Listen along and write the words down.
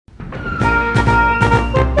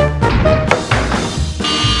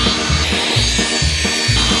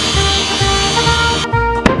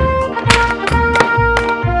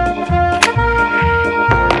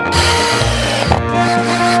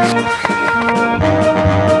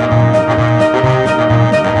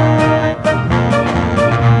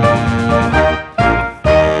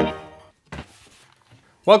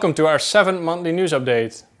Welcome to our 7th monthly news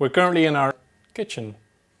update. We're currently in our kitchen.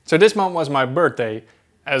 So this month was my birthday.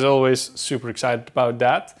 As always, super excited about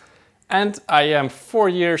that. And I am 4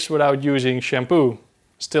 years without using shampoo.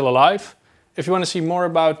 Still alive. If you want to see more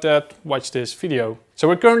about that, watch this video. So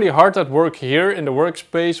we're currently hard at work here in the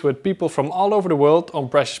workspace with people from all over the world on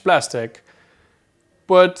precious plastic.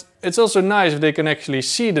 But it's also nice if they can actually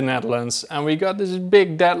see the Netherlands, and we got this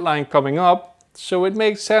big deadline coming up. So it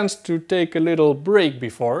makes sense to take a little break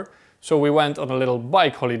before. So we went on a little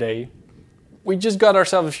bike holiday. We just got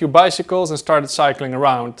ourselves a few bicycles and started cycling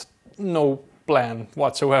around. No plan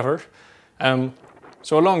whatsoever.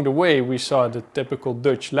 So along the way we saw the typical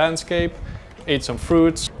Dutch landscape, ate some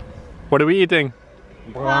fruits. What are we eating?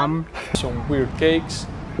 Some weird cakes.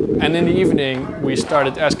 And in the evening we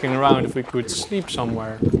started asking around if we could sleep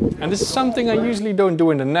somewhere. And this is something I usually don't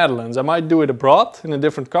do in the Netherlands. I might do it abroad in a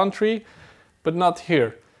different country, but not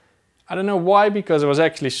here. I don't know why, because it was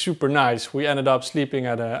actually super nice. We ended up sleeping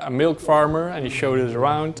at a milk farmer and he showed us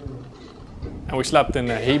around. And we slept in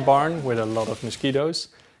a hay barn with a lot of mosquitoes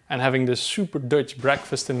and having this super Dutch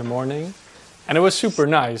breakfast in the morning. And it was super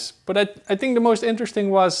nice. But I think the most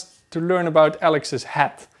interesting was to learn about Alex's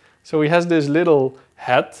hat. So he has this little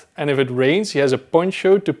hat, and if it rains he has a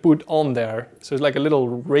poncho to put on there. So it's like a little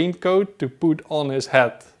raincoat to put on his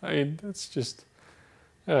hat. I mean, that's just...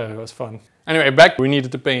 it was fun. Anyway, back we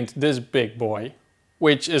needed to paint this big boy,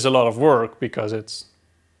 which is a lot of work because it's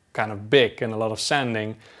kind of big and a lot of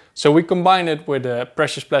sanding. So we combined it with a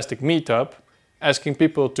precious plastic meetup, asking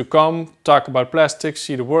people to come, talk about plastics,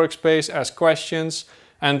 see the workspace, ask questions,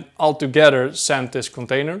 and all together sand this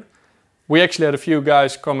container. We actually had a few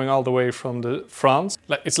guys coming all the way from France.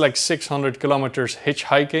 It's like 600 kilometers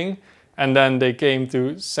hitchhiking, and then they came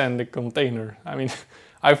to sand the container. I mean,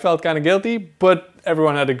 I felt kind of guilty, but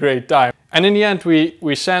everyone had a great time. And in the end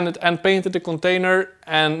we sanded and painted the container,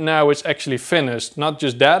 and now it's actually finished. Not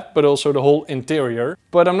just that, but also the whole interior.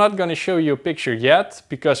 But I'm not going to show you a picture yet,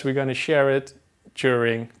 because we're going to share it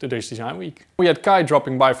during the Dutch Design Week. We had Kai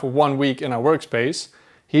dropping by for 1 week in our workspace.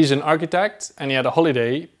 He's an architect and he had a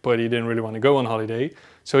holiday, but he didn't really want to go on holiday.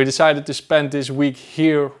 So he decided to spend this week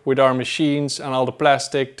here with our machines and all the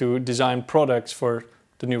plastic to design products for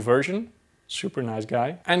the new version. Super nice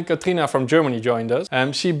guy. And Katrina from Germany joined us.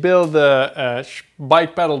 She built a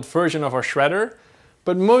bike-pedaled version of our shredder.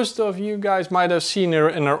 But most of you guys might have seen her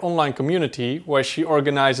in our online community, where she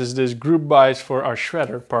organizes this group buys for our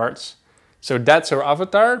shredder parts. So that's her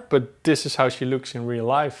avatar, but this is how she looks in real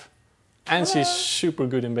life. And she's super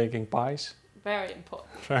good in baking pies. Very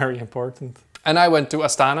important. Very important. And I went to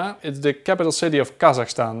Astana. It's the capital city of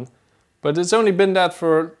Kazakhstan. But it's only been that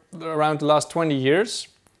for around the last 20 years.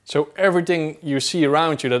 So everything you see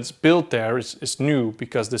around you that's built there is new,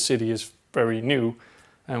 because the city is very new.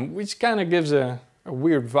 Which kind of gives a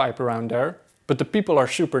weird vibe around there. But the people are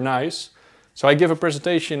super nice. So I give a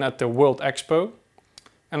presentation at the World Expo.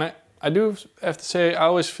 And I do have to say, I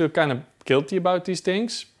always feel kind of guilty about these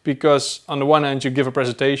things. Because on the one hand you give a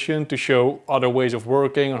presentation to show other ways of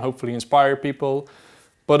working and hopefully inspire people.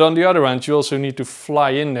 But on the other hand you also need to fly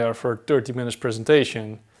in there for a 30 minutes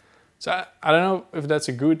presentation. So I don't know if that's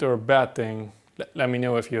a good or a bad thing. Let me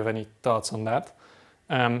know if you have any thoughts on that.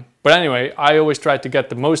 But anyway, I always try to get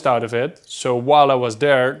the most out of it. So while I was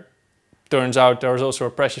there, turns out there was also a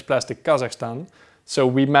Precious Plastic Kazakhstan. So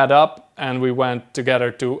we met up and we went together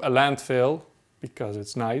to a landfill, because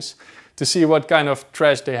it's nice, to see what kind of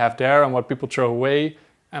trash they have there and what people throw away.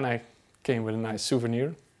 And I came with a nice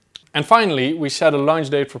souvenir. And finally, we set a launch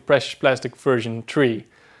date for Precious Plastic version 3.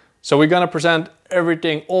 So we're gonna present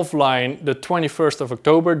everything offline the 21st of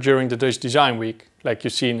October during the Dutch Design Week, like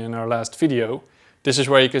you've seen in our last video. This is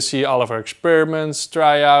where you can see all of our experiments,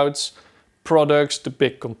 tryouts, products, the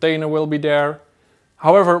big container will be there.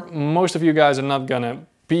 However, most of you guys are not gonna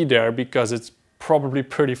be there because it's probably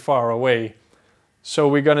pretty far away. So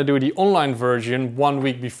we're gonna do the online version 1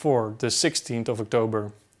 week before, the 16th of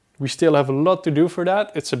October. We still have a lot to do for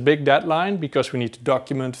that. It's a big deadline because we need to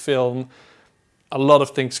document, film. A lot of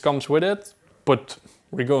things comes with it, but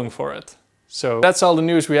we're going for it. So that's all the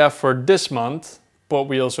news we have for this month, but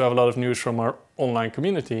we also have a lot of news from our online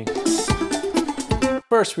community.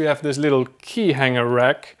 First we have this little key hanger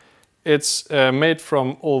rack. It's made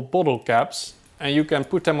from old bottle caps, and you can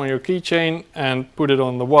put them on your keychain and put it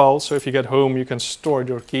on the wall, so if you get home you can store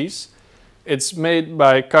your keys. It's made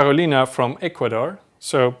by Carolina from Ecuador,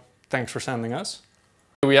 so thanks for sending us.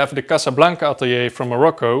 We have the Casablanca atelier from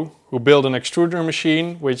Morocco, who built an extruder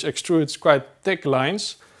machine which extrudes quite thick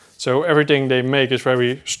lines. So everything they make is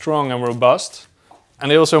very strong and robust.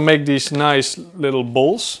 And they also make these nice little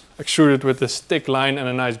bowls, extruded with this thick line and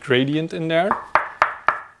a nice gradient in there.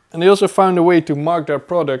 And they also found a way to mark their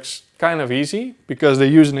products kind of easy, because they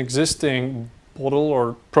use an existing bottle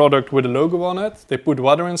or product with a logo on it. They put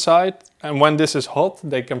water inside, and when this is hot,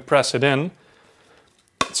 they can press it in.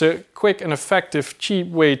 It's a quick and effective, cheap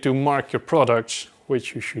way to mark your products,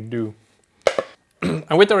 which you should do.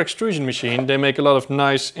 And with their extrusion machine, they make a lot of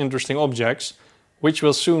nice, interesting objects, which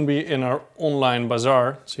will soon be in our online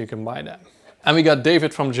bazaar, so you can buy them. And we got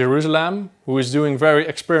David from Jerusalem, who is doing very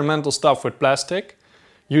experimental stuff with plastic,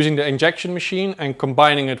 using the injection machine and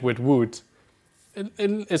combining it with wood.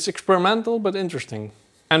 It's experimental but interesting.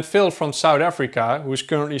 And Phil from South Africa, who is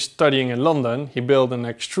currently studying in London, he built an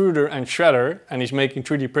extruder and shredder, and he's making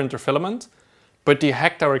 3D printer filament. But he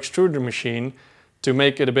hacked our extruder machine to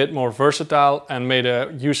make it a bit more versatile and made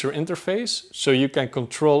a user interface, so you can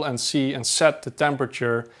control and see and set the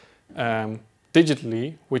temperature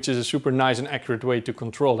digitally, which is a super nice and accurate way to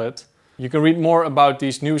control it. You can read more about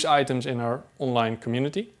these news items in our online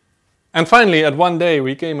community. And finally, at one day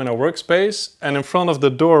we came in our workspace, and in front of the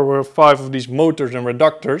door were 5 of these motors and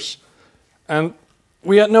reductors. And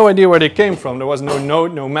we had no idea where they came from. There was no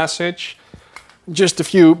note, no message, just a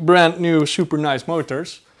few brand new super nice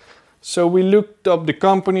motors. So we looked up the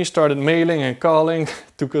company, started mailing and calling.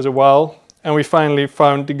 Took us a while, and we finally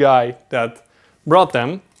found the guy that brought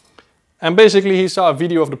them. And basically he saw a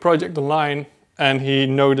video of the project online, and he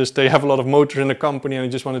noticed they have a lot of motors in the company, and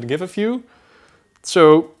he just wanted to give a few.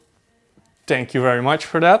 So thank you very much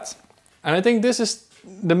for that. And I think this is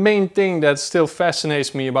the main thing that still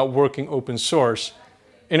fascinates me about working open source.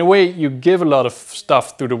 In a way, you give a lot of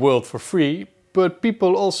stuff to the world for free, but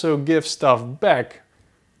people also give stuff back,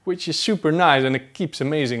 which is super nice, and it keeps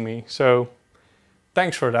amazing me. So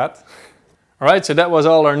thanks for that. Alright, so that was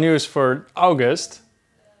all our news for August.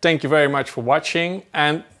 Thank you very much for watching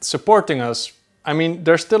and supporting us. I mean,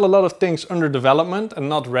 there's still a lot of things under development and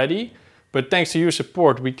not ready, but thanks to your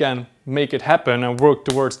support we can make it happen and work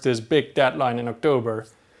towards this big deadline in October.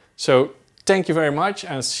 So thank you very much,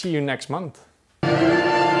 and see you next month.